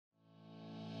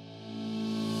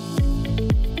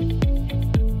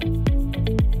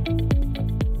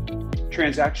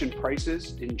transaction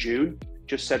prices in June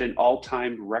just set an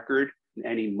all-time record in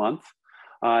any month.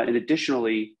 And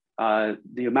additionally,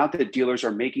 the amount that dealers are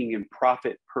making in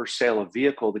profit per sale of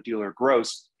vehicle, the dealer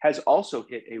gross, has also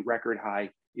hit a record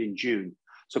high in June.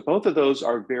 So both of those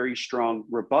are very strong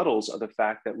rebuttals of the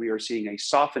fact that we are seeing a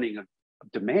softening of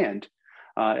demand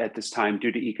at this time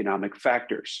due to economic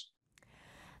factors.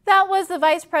 That was the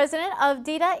Vice President of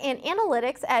Data and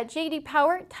Analytics at J.D.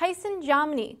 Power, Tyson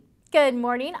Jominy. Good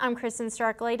morning, I'm Kristen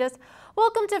Starkladis.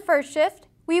 Welcome to First Shift.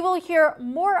 We will hear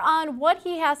more on what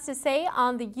he has to say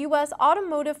on the U.S.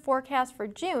 automotive forecast for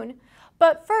June.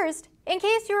 But first, in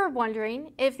case you were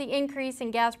wondering if the increase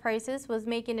in gas prices was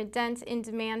making a dent in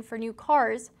demand for new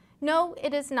cars, no,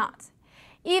 it is not.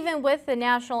 Even with the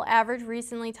national average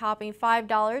recently topping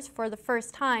 $5 for the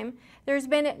first time, there's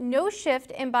been no shift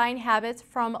in buying habits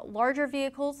from larger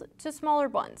vehicles to smaller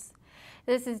ones.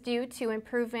 This is due to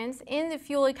improvements in the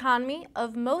fuel economy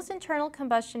of most internal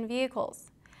combustion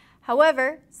vehicles.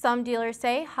 However, some dealers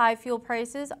say high fuel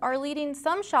prices are leading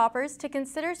some shoppers to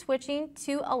consider switching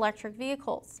to electric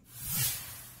vehicles.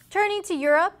 Turning to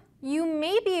Europe, you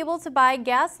may be able to buy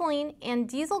gasoline and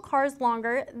diesel cars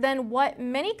longer than what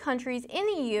many countries in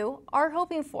the EU are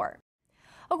hoping for.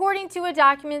 According to a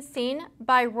document seen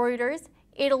by Reuters,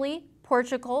 Italy,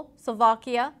 Portugal,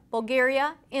 Slovakia,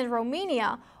 Bulgaria, and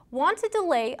Romania want to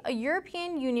delay a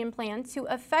European Union plan to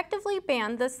effectively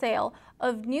ban the sale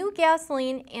of new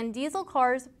gasoline and diesel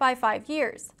cars by 5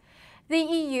 years. The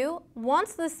EU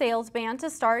wants the sales ban to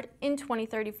start in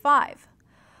 2035.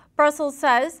 Brussels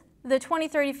says the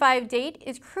 2035 date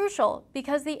is crucial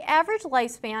because the average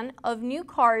lifespan of new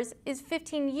cars is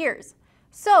 15 years.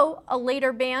 So a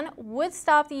later ban would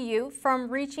stop the EU from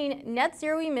reaching net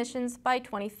zero emissions by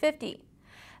 2050.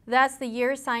 That's the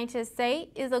year scientists say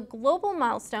is a global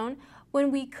milestone when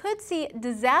we could see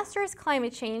disastrous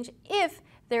climate change if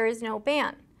there is no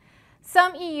ban.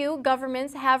 Some EU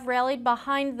governments have rallied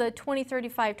behind the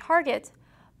 2035 target,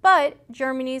 but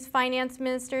Germany's finance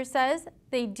minister says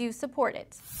they do support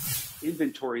it.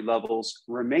 Inventory levels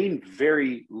remain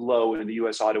very low in the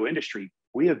U.S. auto industry.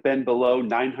 We have been below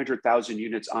 900,000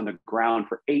 units on the ground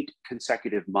for 8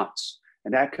 consecutive months.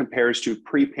 And that compares to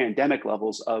pre-pandemic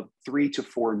levels of 3 to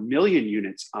 4 million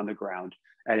units on the ground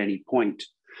at any point.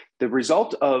 The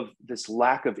result of this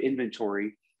lack of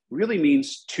inventory really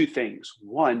means two things.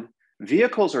 One,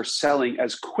 vehicles are selling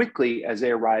as quickly as they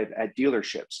arrive at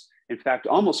dealerships. In fact,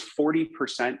 almost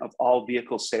 40% of all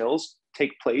vehicle sales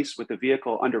take place with the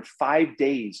vehicle under 5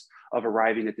 days of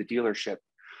arriving at the dealership.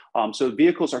 So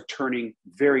vehicles are turning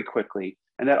very quickly.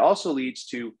 And that also leads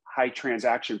to high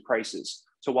transaction prices.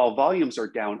 So while volumes are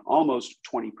down almost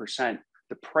 20%,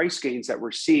 the price gains that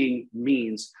we're seeing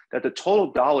means that the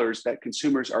total dollars that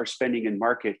consumers are spending in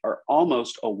market are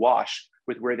almost awash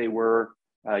with where they were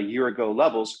a year ago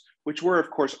levels, which were, of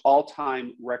course,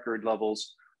 all-time record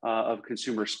levels of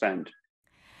consumer spend.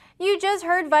 You just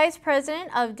heard Vice President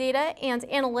of Data and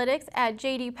Analytics at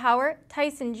J.D. Power,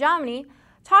 Tyson Jominy,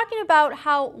 talking about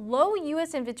how low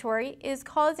U.S. inventory is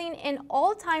causing an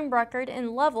all-time record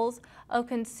in levels of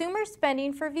consumer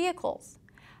spending for vehicles.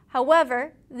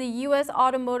 However, the U.S.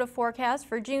 automotive forecast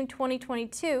for June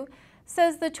 2022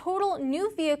 says the total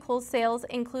new vehicle sales,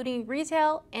 including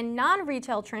retail and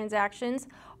non-retail transactions,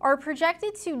 are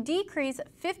projected to decrease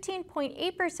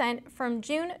 15.8% from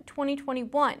June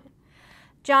 2021.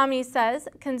 Jominy says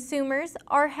consumers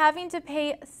are having to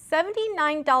pay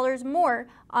 $79 more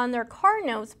on their car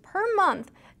notes per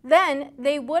month than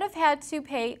they would have had to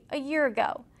pay a year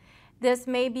ago. This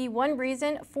may be one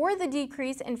reason for the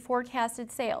decrease in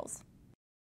forecasted sales.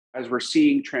 As we're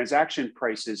seeing transaction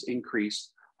prices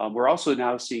increase, we're also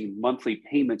now seeing monthly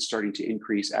payments starting to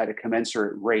increase at a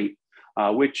commensurate rate,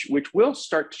 which will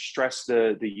start to stress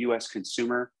the U.S.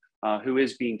 consumer, who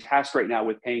is being tasked right now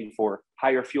with paying for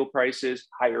higher fuel prices,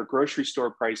 higher grocery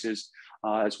store prices,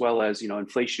 as well as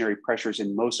inflationary pressures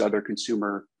in most other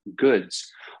consumer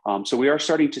goods. So we are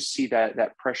starting to see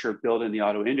that pressure build in the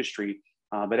auto industry.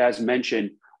 But as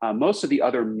mentioned, most of the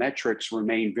other metrics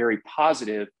remain very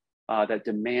positive, that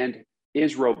demand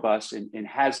is robust and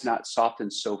has not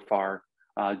softened so far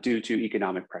due to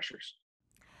economic pressures.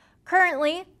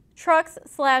 Currently,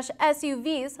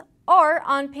 trucks/SUVs are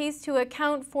on pace to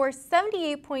account for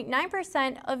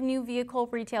 78.9% of new vehicle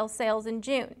retail sales in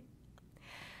June.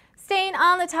 Staying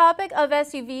on the topic of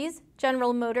SUVs,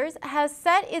 General Motors has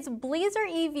set its Blazer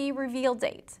EV reveal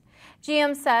date.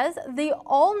 GM says the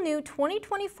all-new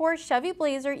 2024 Chevy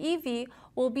Blazer EV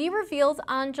will be revealed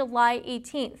on July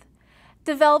 18th.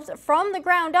 Developed from the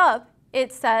ground up,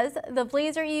 it says the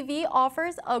Blazer EV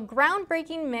offers a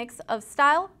groundbreaking mix of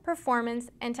style,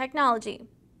 performance, and technology.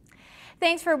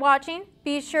 Thanks for watching.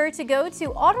 Be sure to go to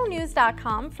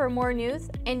autonews.com for more news,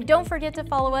 and don't forget to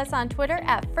follow us on Twitter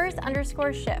at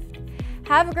 @first_shift.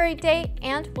 Have a great day,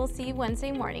 and we'll see you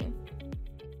Wednesday morning.